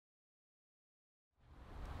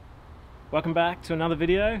Welcome back to another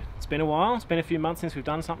video. It's been a while, it's been a few months since we've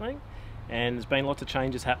done something, and there's been lots of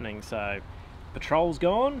changes happening. So patrol's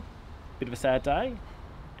gone, bit of a sad day,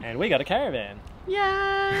 and we got a caravan.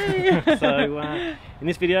 Yay! So in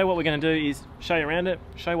this video what we're going to do is show you around it,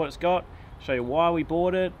 show you what it's got, show you why we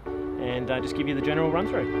bought it, and just give you the general run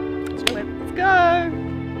through. Let's go!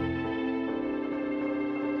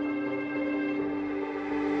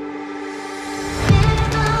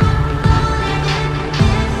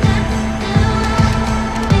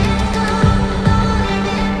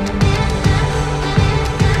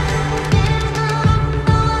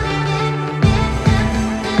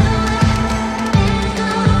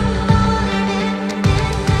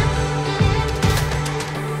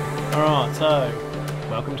 So,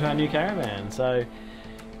 welcome to our new caravan. So,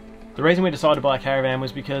 the reason we decided to buy a caravan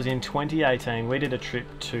was because in 2018 we did a trip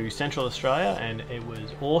to Central Australia and it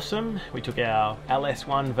was awesome. We took our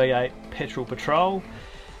LS1 V8 petrol patrol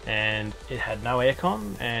and it had no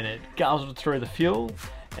aircon and it guzzled through the fuel,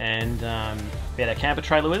 and we had our camper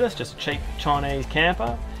trailer with us, just a cheap Chinese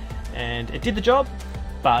camper, and it did the job,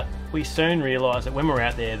 but we soon realised that when we were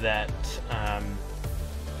out there that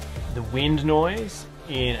the wind noise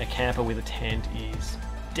in a camper with a tent is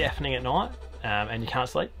deafening at night, and you can't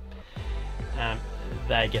sleep.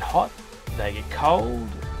 They get hot, they get cold,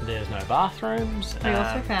 there's no bathrooms. We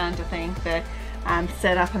also found, I think, that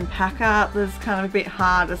set up and pack up was kind of a bit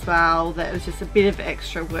hard as well. That it was just a bit of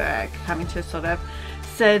extra work having to sort of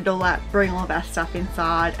set it all up, bring all of our stuff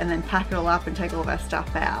inside and then pack it all up and take all of our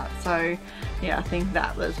stuff out. So yeah, I think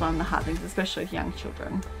that was one of the hard things, especially with young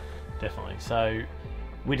children. Definitely. So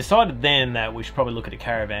we decided then that we should probably look at a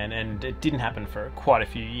caravan, and it didn't happen for quite a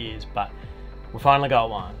few years, but we finally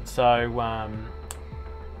got one. So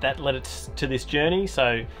that led us to this journey.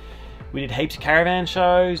 So we did heaps of caravan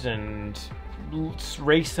shows and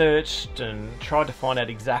researched and tried to find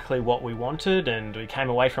out exactly what we wanted, and we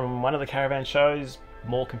came away from one of the caravan shows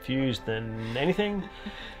more confused than anything.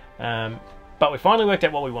 But we finally worked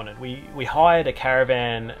out what we wanted. We hired a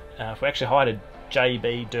caravan, we actually hired a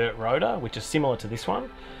JB dirt rotor, which is similar to this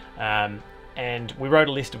one, and we wrote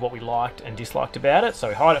a list of what we liked and disliked about it. So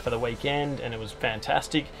we hired it for the weekend and it was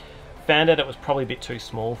fantastic. Found out it was probably a bit too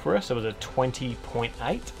small for us. It was a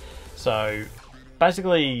 20.8, so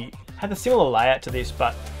basically had a similar layout to this,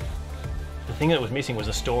 but the thing that was missing was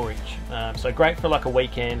a storage. So great for like a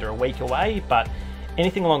weekend or a week away, but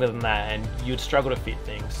anything longer than that and you'd struggle to fit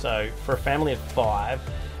things. So for a family of 5,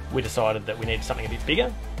 we decided that we needed something a bit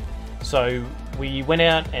bigger. So we went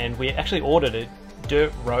out and we actually ordered a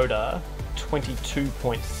dirt rotor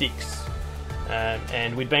 22.6,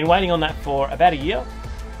 and we'd been waiting on that for about a year.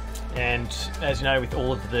 And as you know, with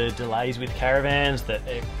all of the delays with caravans, that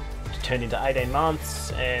it turned into 18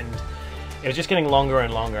 months and it was just getting longer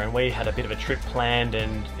and longer, and we had a bit of a trip planned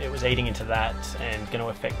and it was eating into that and going to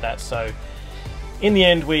affect that. So in the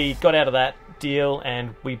end we got out of that deal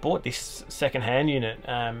and we bought this second-hand unit,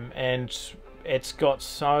 and it's got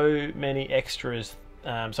so many extras.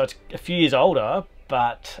 So it's a few years older,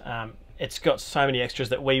 but it's got so many extras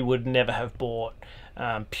that we would never have bought,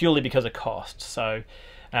 purely because of cost. So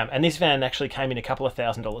and this van actually came in a couple of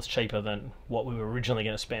 $1,000s cheaper than what we were originally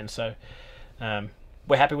going to spend. So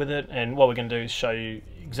we're happy with it, and what we're going to do is show you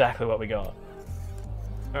exactly what we got.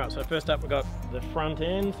 Alright, so first up we've got the front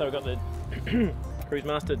end. So we've got the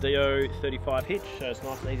Cruisemaster DO35 hitch, so it's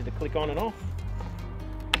nice and easy to click on and off.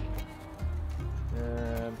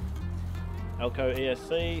 Elco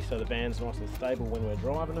ESC, so the van's nice and stable when we're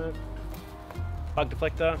driving it. Bug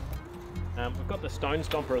deflector. We've got the stone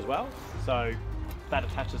stomper as well, so that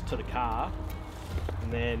attaches to the car,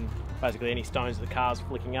 and then basically any stones that the car's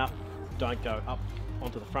flicking up don't go up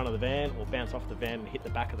onto the front of the van or bounce off the van and hit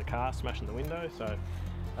the back of the car, smashing the window. So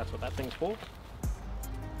that's what that thing's for.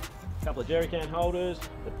 A couple of jerry can holders,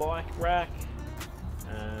 the bike rack.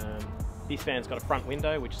 This van's got a front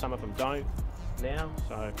window, which some of them don't now,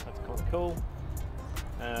 so that's kind of cool.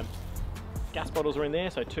 Gas bottles are in there,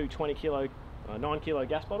 so two 9 kilo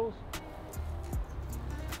gas bottles.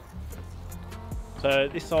 So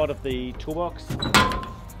this side of the toolbox is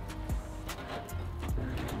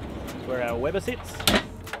where our Weber sits.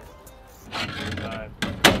 So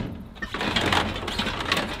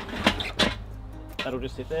that'll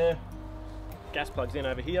just sit there. Gas plugs in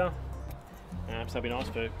over here, so it'll be nice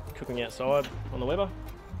for cooking outside on the Weber.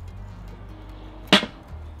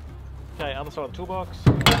 Okay, other side of the toolbox.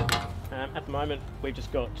 At the moment we've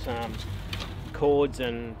just got cords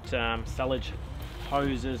and silage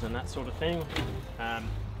hoses and that sort of thing.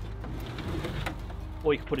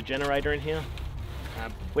 Or you could put a generator in here.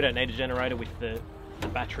 We don't need a generator with the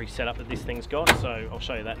battery setup that this thing's got, so I'll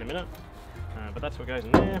show you that in a minute. But that's what goes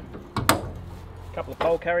in there. A couple of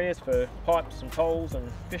pole carriers for pipes and poles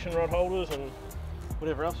and fishing rod holders and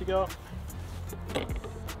whatever else you got.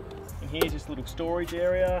 And here's this little storage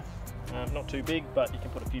area, not too big, but you can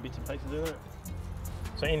put a few bits and pieces in it.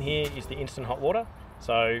 So in here is the instant hot water.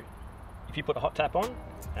 So if you put a hot tap on,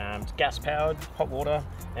 it's gas powered hot water,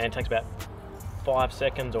 and it takes about 5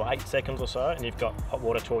 seconds or 8 seconds or so, and you've got hot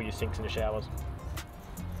water to all your sinks and your showers.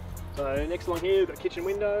 So next along here we've got a kitchen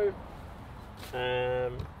window,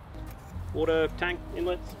 water tank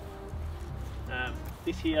inlets.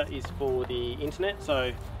 This here is for the internet,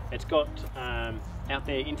 so it's got out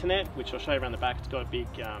there internet, which I'll show you around the back. It's got a big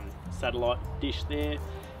satellite dish there,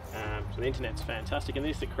 so the internet's fantastic, and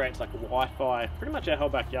this, it creates like a Wi-Fi. Pretty much our whole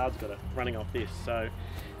backyard's got it running off this, so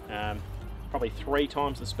probably 3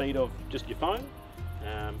 times the speed of just your phone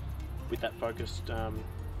with that focused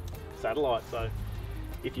satellite. So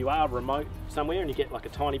if you are remote somewhere and you get like a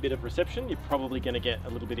tiny bit of reception, you're probably going to get a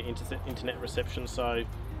little bit of internet reception, so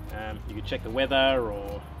you could check the weather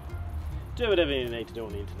or do whatever you need to do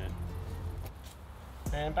on the internet.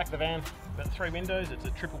 And back of the van, we've got 3 windows. It's a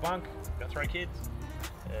triple bunk, we've got 3 kids.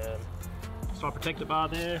 Side protector bar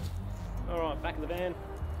there. Alright, back of the van.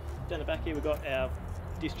 Down the back here we've got our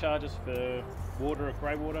discharges for water,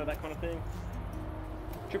 grey water, that kind of thing.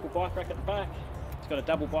 Triple bike rack at the back. It's got a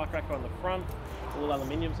double bike rack on the front, all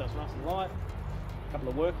aluminium, so it's nice and light. A couple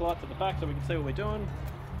of work lights at the back so we can see what we're doing.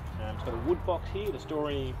 It's got a wood box here to store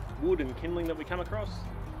any wood and kindling that we come across.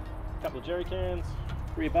 A couple of jerry cans,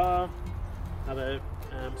 rear bar, another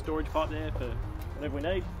storage pipe there for whatever we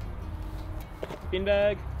need. Bin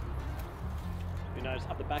bag. You notice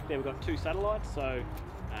up the back there we've got 2 satellites, so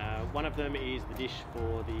one of them is the dish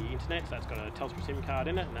for the internet, so it's got a Telstra SIM card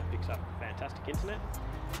in it, and that picks up fantastic internet.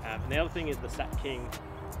 And the other thing is the Sat King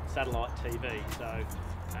satellite TV. So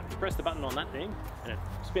you press the button on that thing and it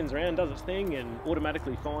spins around, does its thing, and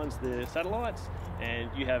automatically finds the satellites, and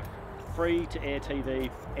you have free to air TV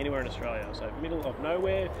anywhere in Australia. So middle of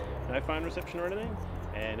nowhere, no phone reception or anything,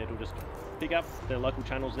 and it'll just pick up the local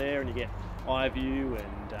channels there, and you get iView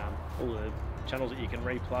and all the channels that you can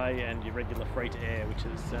replay, and your regular free to air, which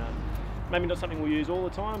is maybe not something we use all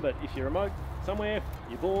the time, but if you're remote somewhere,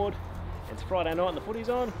 you're bored, and it's Friday night and the footy's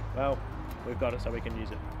on, well, we've got it so we can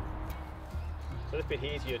use it. So this bit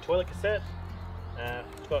here is your toilet cassette.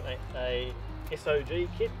 It's got a SOG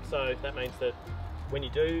kit, so that means that when you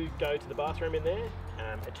do go to the bathroom in there,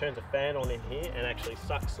 it turns a fan on in here and actually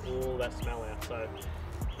sucks all that smell out. So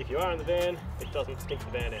if you are in the van, it doesn't stink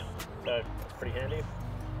the van out. So that's pretty handy.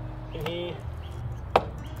 In here,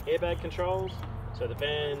 airbag controls. So the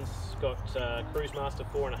van's got Cruise Master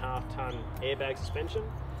 4.5 ton airbag suspension.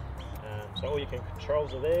 So all your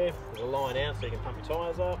controls are there. There's a line out so you can pump your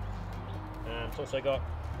tyres up. It's also got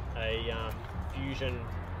a fusion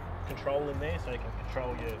control in there, so you can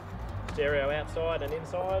control your stereo outside and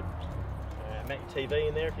inside. Mount your TV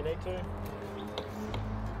in there if you need to.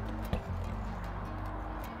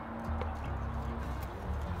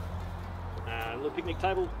 A little picnic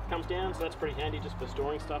table comes down, so that's pretty handy just for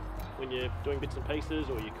storing stuff when you're doing bits and pieces,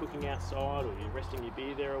 or you're cooking outside, or you're resting your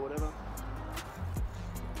beer there or whatever.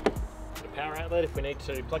 Got a power outlet if we need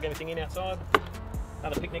to plug anything in outside.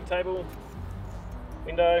 Another picnic table,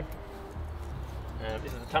 window.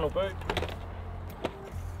 This is a tunnel boot.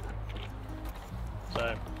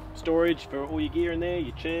 So storage for all your gear in there,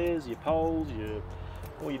 your chairs, your poles,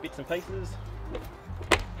 all your bits and pieces.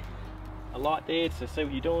 A light there to see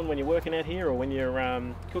what you're doing when you're working out here or when you're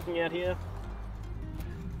cooking out here.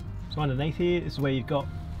 So underneath here, this is where you've got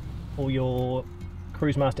all your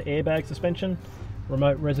Cruise Master airbag suspension,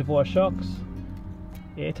 remote reservoir shocks,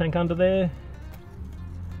 air tank under there.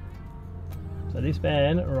 So this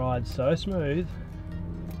van rides so smooth,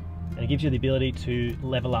 and it gives you the ability to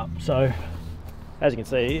level up. So as you can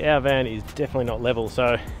see, our van is definitely not level,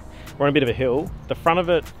 so we're on a bit of a hill. The front of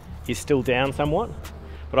it is still down somewhat,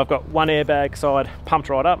 but I've got one airbag side pumped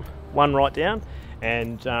right up, one right down,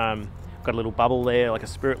 and got a little bubble there, like a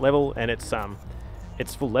spirit level, and it's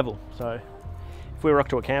full level. So if we rock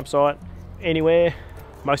to a campsite anywhere,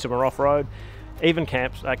 most of them are off-road, even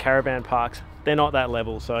caravan parks, they're not that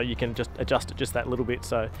level, so you can just adjust it just that little bit.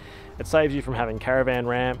 So it saves you from having caravan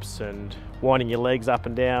ramps and winding your legs up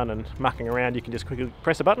and down and mucking around. You can just quickly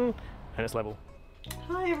press a button and it's level.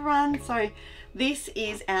 Hi everyone, so this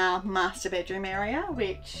is our master bedroom area,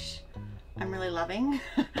 which I'm really loving.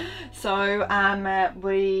 So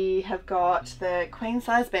we have got the queen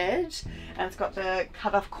size bed, and it's got the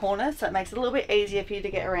cut off corner, so it makes it a little bit easier for you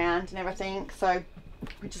to get around and everything, so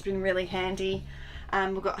which has been really handy.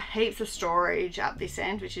 We've got heaps of storage up this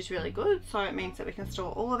end, which is really good, so it means that we can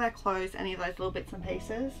store all of our clothes, any of those little bits and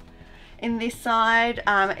pieces. In this side,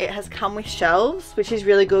 it has come with shelves, which is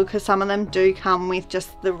really good because some of them do come with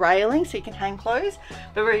just the railing so you can hang clothes,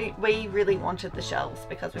 but we really wanted the shelves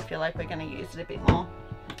because we feel like we're going to use it a bit more.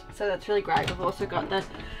 So that's really great. We've also got the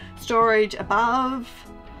storage above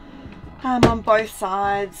on both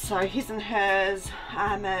sides, so his and hers,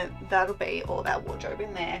 that'll be all of our wardrobe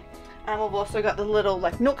in there. And we've also got the little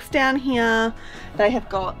like nooks down here. They have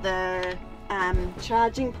got the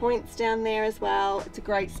charging points down there as well. It's a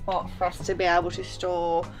great spot for us to be able to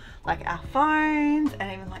store like our phones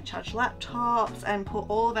and even like charge laptops and put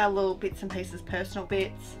all of our little bits and pieces, personal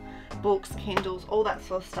bits, books, Kindles, all that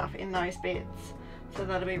sort of stuff in those bits. So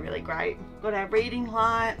that'll be really great. Got our reading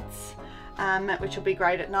lights, which will be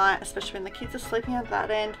great at night, especially when the kids are sleeping at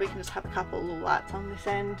that end. We can just have a couple of little lights on this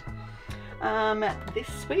end. This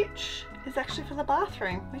switch is actually for the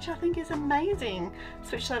bathroom, which I think is amazing.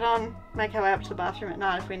 Switch that on, make our way up to the bathroom at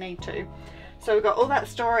night if we need to. So we've got all that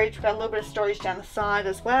storage. We've got a little bit of storage down the side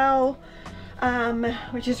as well,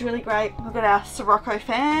 which is really great. We've got our Sirocco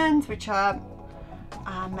fans, which are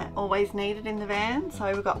always needed in the van.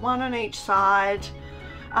 So we've got one on each side,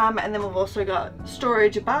 and then we've also got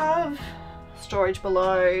storage above, storage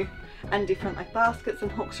below, and different like baskets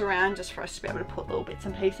and hooks around just for us to be able to put little bits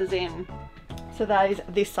and pieces in. So that is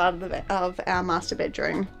this side of our master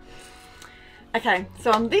bedroom. Okay,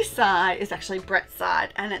 so on this side is actually Brett's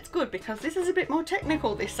side, and it's good because this is a bit more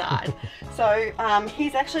technical, this side. So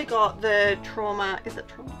he's actually got the Truma, is it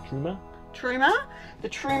Truma? The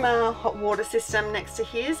Truma hot water system next to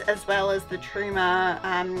his, as well as the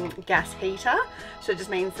Truma gas heater. So it just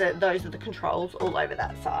means that those are the controls all over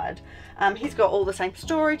that side. He's got all the same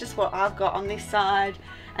storage as what I've got on this side,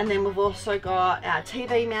 and then we've also got our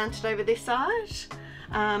TV mounted over this side.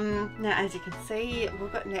 Now as you can see,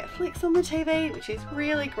 we've got Netflix on the TV, which is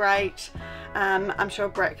really great. I'm sure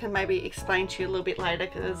Brett can maybe explain to you a little bit later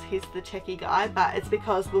because he's the techie guy, but it's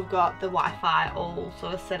because we've got the Wi-Fi all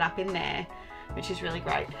sort of set up in there, which is really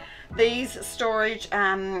great. These storage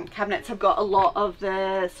cabinets have got a lot of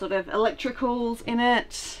the sort of electricals in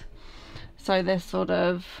it, so they're sort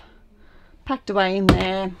of packed away in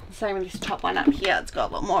there. Same with this top one up here, it's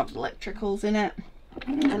got a lot more of the electricals in it.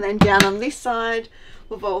 And then down on this side,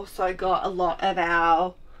 we've also got a lot of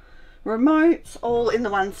our remotes all in the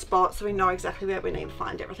one spot, so we know exactly where we need to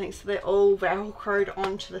find everything. So they're all velcroed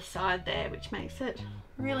onto the side there, which makes it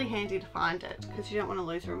really handy to find it because you don't want to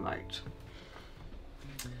lose a remote.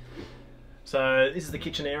 So this is the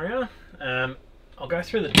kitchen area. I'll go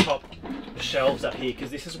through the top shelves up here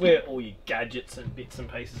because this is where all your gadgets and bits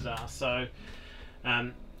and pieces are. So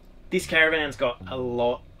this caravan's got a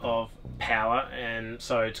lot of power, and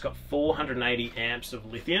so it's got 480 amps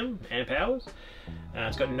of lithium amp hours.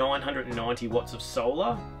 It's got 990 watts of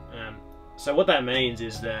solar. So what that means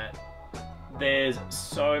is that there's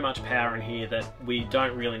so much power in here that we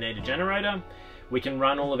don't really need a generator. We can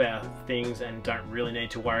run all of our things and don't really need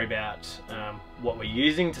to worry about what we're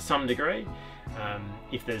using to some degree.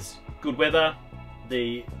 If there's good weather,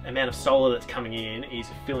 the amount of solar that's coming in is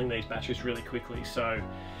filling these batteries really quickly. So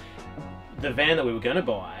the van that we were going to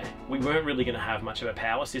buy, we weren't really going to have much of a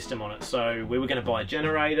power system on it. So we were going to buy a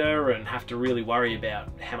generator and have to really worry about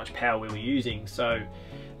how much power we were using. So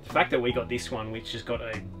the fact that we got this one, which has got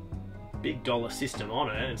a big dollar system on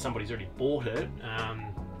it and somebody's already bought it,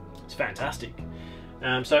 it's fantastic.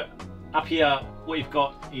 So up here, what you've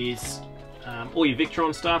got is all your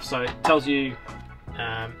Victron stuff. So it tells you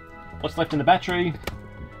what's left in the battery,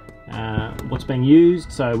 what's being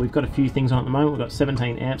used. So we've got a few things on at the moment. We've got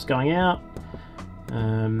 17 amps going out,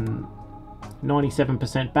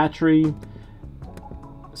 97% battery.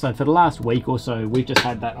 So for the last week or so, we've just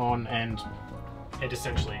had that on, and it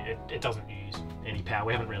essentially it doesn't use any power.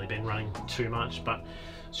 We haven't really been running too much, but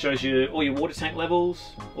it shows you all your water tank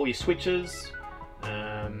levels, all your switches,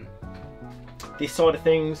 this side of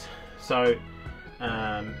things. So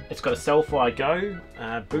it's got a Cellfly Go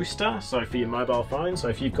booster, so for your mobile phone. So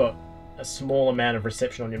if you've got a small amount of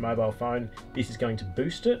reception on your mobile phone, this is going to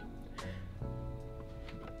boost it.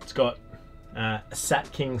 It's got a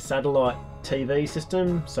Sat King satellite TV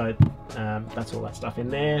system, so that's all that stuff in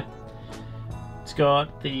there. It's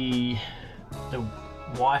got the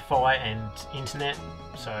Wi-Fi and internet,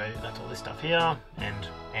 so that's all this stuff here, and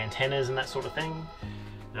antennas and that sort of thing.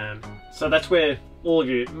 So that's where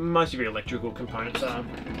most of your electrical components are.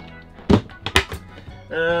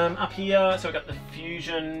 Up here, so we've got the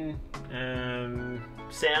Fusion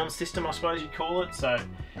sound system, I suppose you'd call it. So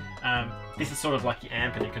this is sort of like your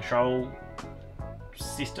amp and your control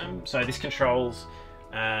system. So this controls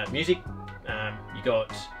music.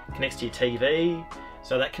 Connects to your TV,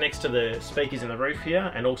 So that connects to the speakers in the roof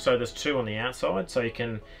here, and also there's 2 on the outside, so you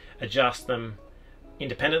can adjust them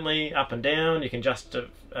independently, up and down. You can just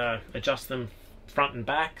adjust them front and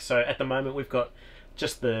back. So at the moment we've got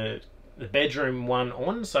just the bedroom one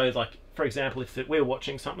on, so like for example, if we're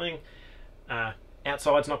watching something,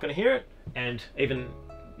 outside's not going to hear it, and even,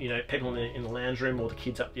 you know, people in the lounge room or the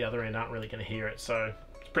kids up the other end aren't really going to hear it. So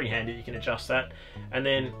it's pretty handy. You can adjust that, and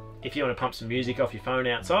then if you want to pump some music off your phone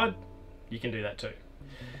outside, you can do that too.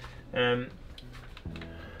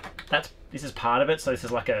 This is part of it. So this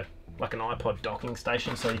is like an iPod docking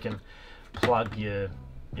station, so you can plug your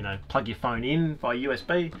phone in via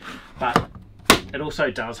USB, but it also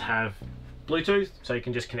does have Bluetooth, so you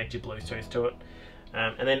can just connect your Bluetooth to it.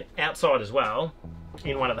 And then outside as well,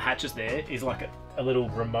 in one of the hatches there, is like a little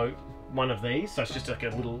remote one of these. So it's just like a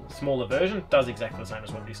little smaller version. Does exactly the same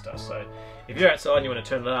as what this does. So if you're outside and you want to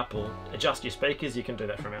turn it up or adjust your speakers, you can do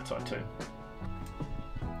that from outside too.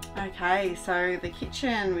 Okay, so the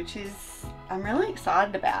kitchen, which is I'm really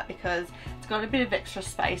excited about because it's got a bit of extra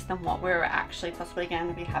space than what we're actually possibly going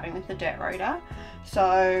to be having with the dirt rotor.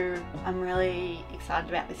 So I'm really excited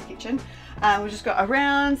about this kitchen. We've just got a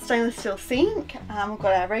round stainless steel sink. We've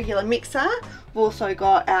got our regular mixer. We've also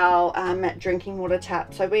got our drinking water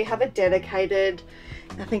tap. So we have a dedicated,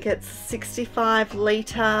 I think it's 65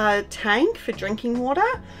 litre tank for drinking water.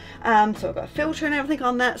 So we've got a filter and everything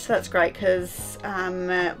on that, so that's great because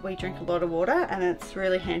we drink a lot of water, and it's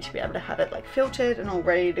really handy to be able to have it like filtered and all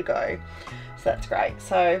ready to go. So that's great.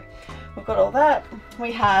 So we've got all that.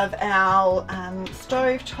 We have our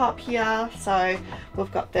stove top here. So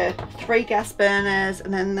we've got the 3 gas burners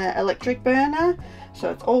and then the electric burner.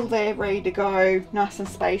 So it's all there ready to go, nice and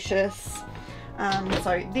spacious.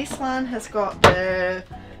 So this one has got the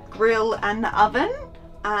grill and the oven.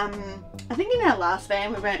 I think in our last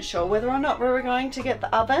van we weren't sure whether or not we were going to get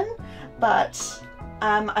the oven, but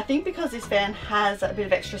I think because this van has a bit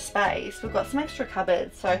of extra space, we've got some extra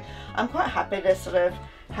cupboards, so I'm quite happy to sort of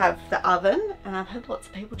have the oven, and I've heard lots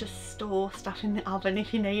of people just store stuff in the oven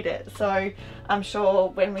if you need it, so I'm sure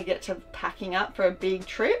when we get to packing up for a big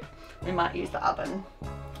trip we might use the oven.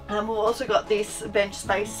 We've also got this bench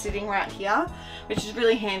space sitting right here, which is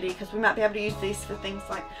really handy because we might be able to use this for things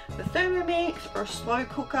like the Thermomix or a slow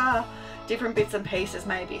cooker, different bits and pieces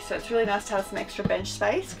maybe. So it's really nice to have some extra bench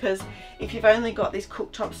space, because if you've only got this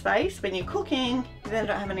cooktop space when you're cooking, you then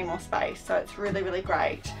don't have any more space. So it's really, really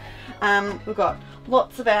great. We've got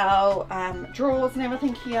lots of our drawers and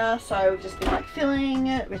everything here. So we've just been like filling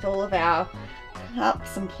it with all of our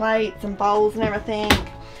cups and plates and bowls and everything.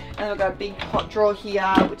 And we've got a big hot drawer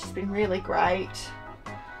here, which has been really great.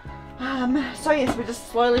 So yes, we're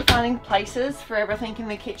just slowly finding places for everything in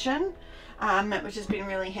the kitchen, which has been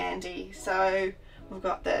really handy. So we've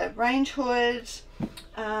got the range hood,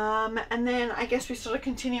 and then I guess we sort of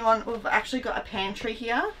continue on. We've actually got a pantry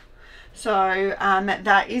here. So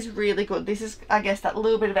that is really good. This is, I guess, that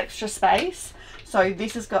little bit of extra space. So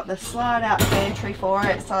this has got the slide out pantry for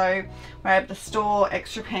it, so we're able to store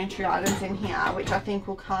extra pantry items in here, which I think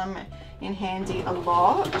will come in handy a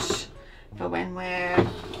lot for when we're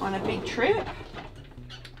on a big trip.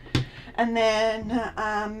 And then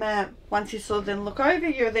once you sort of then look over,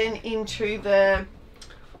 you're then into the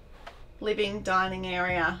living dining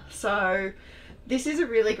area. So this is a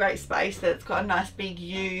really great space that's got a nice big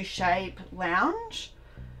U-shape lounge.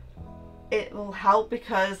 It will help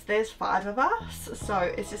because there's 5 of us, so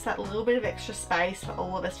it's just that little bit of extra space for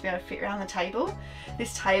all of us to be able to fit around the table.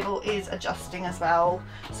 This table is adjusting as well,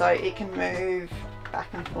 so it can move back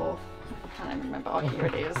and forth. I can't even remember. Oh, here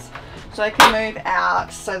it is. So it can move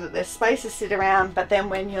out so that there's space to sit around, but then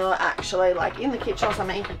when you're actually like in the kitchen or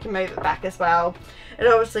something, you can move it back as well. It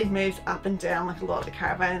obviously moves up and down like a lot of the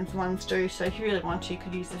Caravans ones do, so if you really want to, you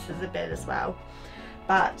could use this as a bed as well.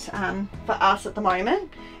 But for us at the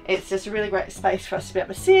moment, it's just a really great space for us to be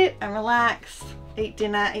able to sit and relax, eat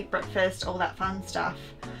dinner, eat breakfast, all that fun stuff.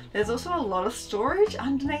 There's also a lot of storage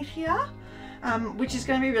underneath here, which is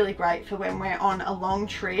going to be really great for when we're on a long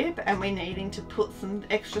trip and we're needing to put some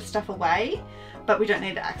extra stuff away, but we don't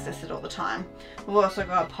need to access it all the time. We've also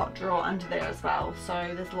got a pot drawer under there as well,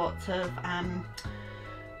 so there's lots of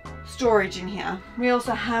storage in here. We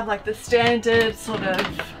also have like the standard sort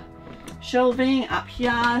of shelving up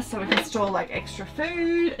here, so we can store like extra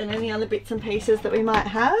food and any other bits and pieces that we might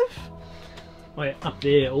have. Oh yeah, up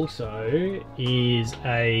there also is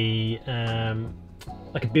a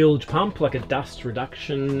like a bilge pump, like a dust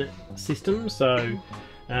reduction system. So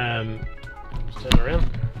just turn around.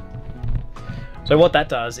 So what that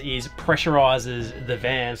does is pressurizes the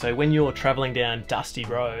van, so when you're traveling down dusty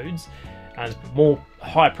roads, there's more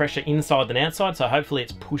high pressure inside than outside, so hopefully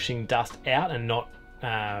it's pushing dust out and not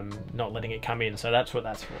not letting it come in. So that's what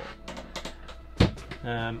that's for.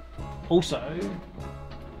 Also,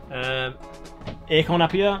 aircon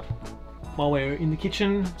up here while we're in the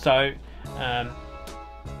kitchen. So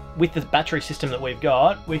with the battery system that we've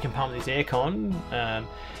got, we can pump this aircon.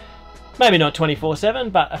 Maybe not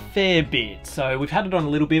 24/7, but a fair bit. So we've had it on a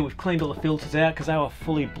little bit. We've cleaned all the filters out because they were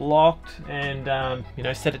fully blocked, and you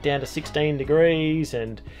know, set it down to 16 degrees,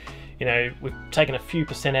 and you know, we've taken a few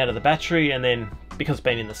percent out of the battery, and then because it's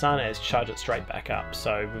been in the sun, it's charged it straight back up.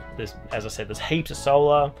 So there's, as I said, there's heaps of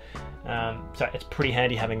solar, so it's pretty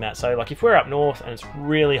handy having that. So like if we're up north and it's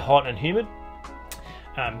really hot and humid,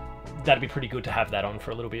 that'd be pretty good to have that on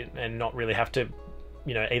for a little bit and not really have to,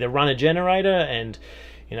 you know, either run a generator and,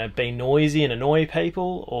 you know, be noisy and annoy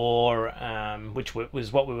people, or which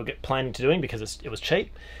was what we were planning to doing because it was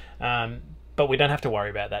cheap. But we don't have to worry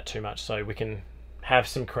about that too much, so we can have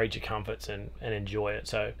some creature comforts and enjoy it.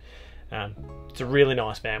 So it's a really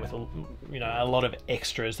nice van with, you know, a lot of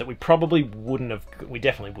extras that we definitely wouldn't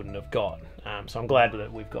have got. So I'm glad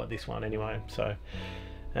that we've got this one anyway. So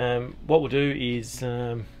what we'll do is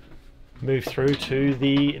move through to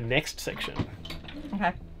the next section.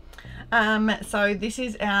 Okay. So this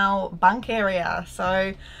is our bunk area.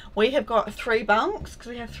 So we have got 3 bunks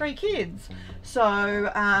because we have 3 kids.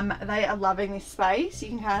 So they are loving this space. You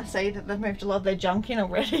can kind of see that they've moved a lot of their junk in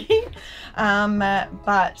already.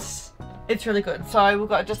 But it's really good. So we've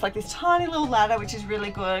got just like this tiny little ladder, which is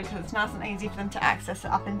really good because it's nice and easy for them to access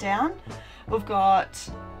it up and down. We've got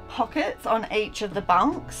pockets on each of the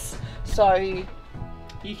bunks. So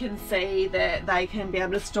you can see that they can be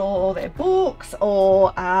able to store their books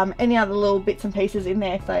or any other little bits and pieces in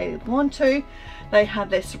there if they want to. They have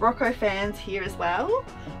their Sirocco fans here as well.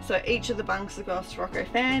 So each of the bunks have got a Sirocco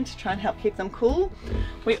fan to try and help keep them cool.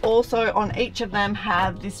 We also, on each of them,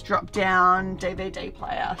 have this drop-down DVD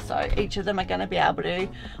player. So each of them are going to be able to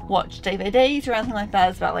watch DVDs or anything like that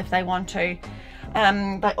as well if they want to.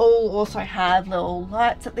 They all also have little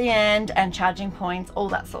lights at the end and charging points, all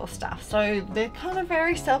that sort of stuff. So they're kind of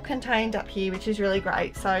very self-contained up here, which is really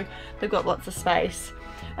great. So they've got lots of space.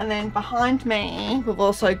 And then behind me, we've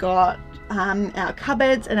also got our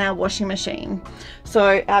cupboards and our washing machine.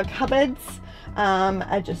 So our cupboards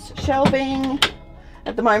are just shelving.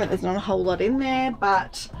 At the moment, there's not a whole lot in there,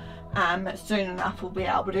 but soon enough we'll be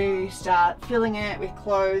able to start filling it with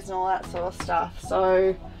clothes and all that sort of stuff.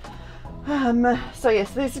 So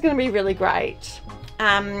yes, this is going to be really great.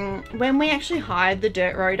 When we actually hired the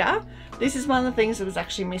dirt rotor, this is one of the things that was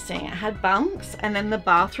actually missing. It had bunks, and then the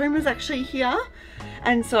bathroom was actually here,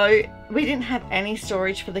 and so we didn't have any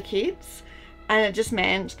storage for the kids, and it just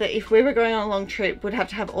meant that if we were going on a long trip, we'd have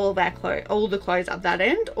to have all of our clothes, all the clothes up that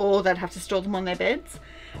end, or they'd have to store them on their beds,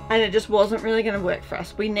 and it just wasn't really going to work for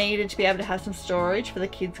us. We needed to be able to have some storage for the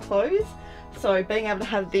kids' clothes, so being able to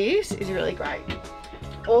have this is really great.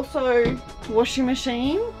 Also, washing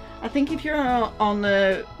machine. I think if you're on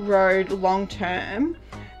the road long term,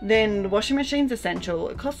 then the washing machine's essential.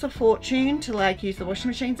 It costs a fortune to like use the washing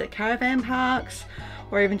machines at caravan parks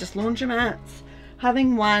or even just laundromats.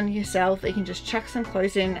 Having one yourself that you can just chuck some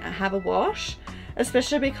clothes in and have a wash,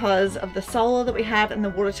 especially because of the solar that we have and the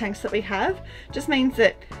water tanks that we have, just means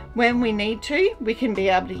that when we need to, we can be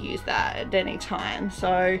able to use that at any time.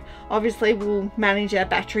 So obviously we'll manage our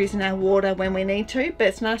batteries and our water when we need to, but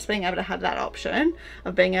it's nice being able to have that option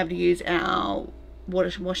of being able to use our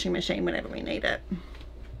washing machine whenever we need it.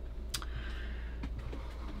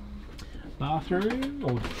 Bathroom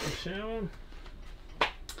or shower?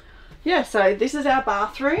 Yeah, so this is our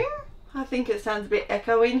bathroom. I think it sounds a bit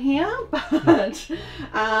echo in here, but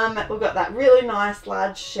we've got that really nice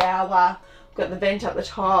large shower. We've got the vent up the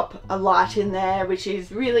top, a light in there, which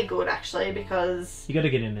is really good actually, because you got to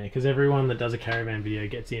get in there because everyone that does a caravan video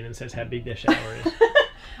gets in and says how big their shower is.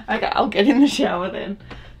 Okay, I'll get in the shower then.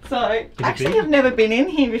 So actually I've never been in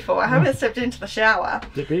here before. I haven't stepped into the shower.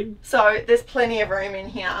 Is it big? So there's plenty of room in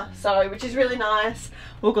here, so which is really nice.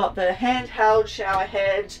 We've got the handheld shower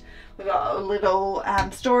head. We've got a little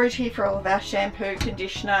storage here for all of our shampoo,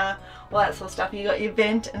 conditioner, all that sort of stuff. You got your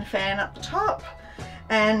vent and fan up the top,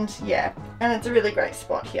 and yeah, and it's a really great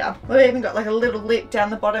spot here. We've even got like a little lip down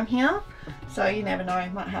the bottom here, so you never know, you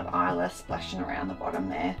might have eyeless splashing around the bottom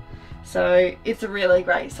there. So it's a really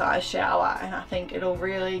great size shower, and I think it'll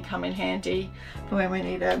really come in handy for when we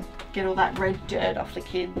need to get all that red dirt off the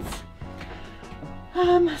kids.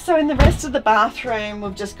 So in the rest of the bathroom,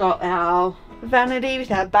 we've just got our vanity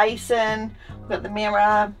with our basin, we've got the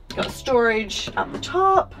mirror, we've got storage up the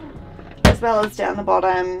top as well as down the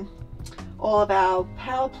bottom, all of our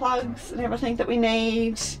power plugs and everything that we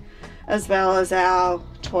need, as well as our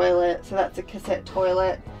toilet. So that's a cassette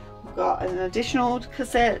toilet. We've we've got an additional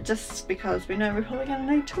cassette just because we know we're probably going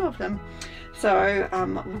to need 2 of them. So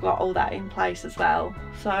we've got all that in place as well.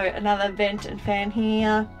 So another vent and fan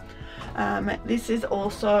here. This is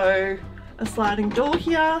also a sliding door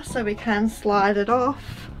here, so we can slide it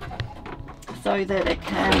off so that it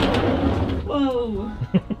can, whoa.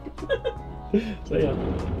 So yeah.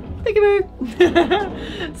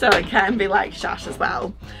 Peekaboo. So it can be like shut as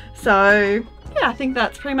well. So yeah, I think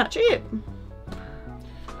that's pretty much it.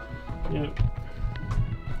 Yeah.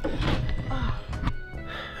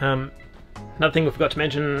 Another thing we forgot to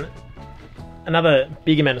mention, another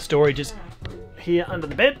big amount of storage is here under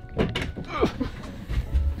the bed.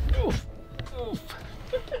 Oof. Oof.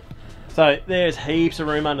 So there's heaps of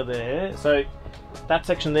room under there. So that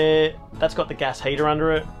section there, that's got the gas heater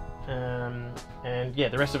under it, and yeah,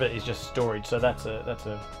 the rest of it is just storage. So that's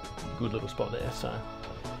a good little spot there. So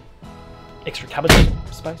extra cupboard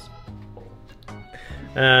space.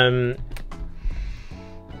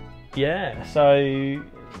 Yeah. So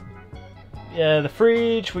yeah, the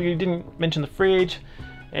fridge. We didn't mention the fridge.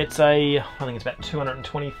 It's I think it's about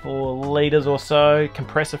 224 litres or so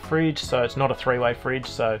compressor fridge, so it's not a 3-way fridge.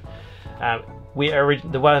 So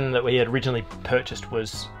the one that we had originally purchased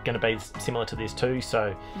was going to be similar to this too.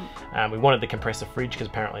 So we wanted the compressor fridge because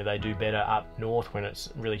apparently they do better up north when it's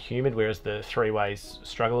really humid, whereas the 3-ways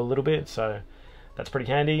struggle a little bit. So that's pretty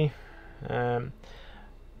handy.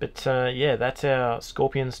 But yeah, that's our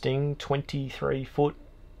Scorpion Sting 23-foot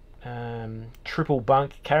triple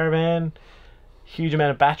bunk caravan. Huge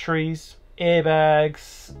amount of batteries,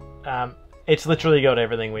 airbags. It's literally got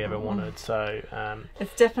everything we ever wanted. So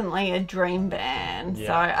it's definitely a dream van. Yeah.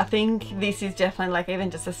 So I think this is definitely like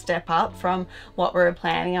even just a step up from what we were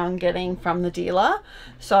planning on getting from the dealer.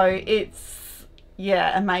 So it's,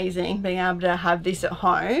 yeah, amazing being able to have this at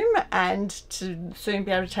home and to soon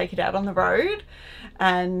be able to take it out on the road.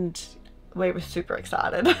 And we were super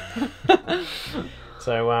excited.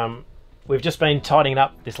 So we've just been tidying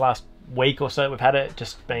up this last week or so. We've had it,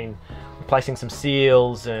 just been replacing some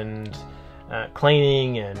seals and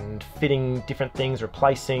cleaning and fitting different things,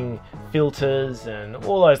 replacing filters and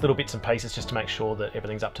all those little bits and pieces just to make sure that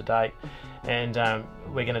everything's up to date. And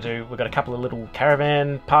we've got a couple of little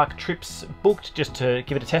caravan park trips booked just to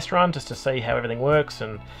give it a test run, just to see how everything works,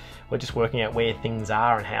 and we're just working out where things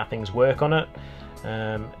are and how things work on it.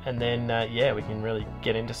 And then yeah, we can really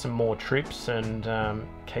get into some more trips and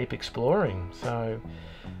keep exploring. So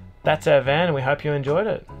that's our van, and we hope you enjoyed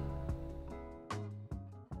it.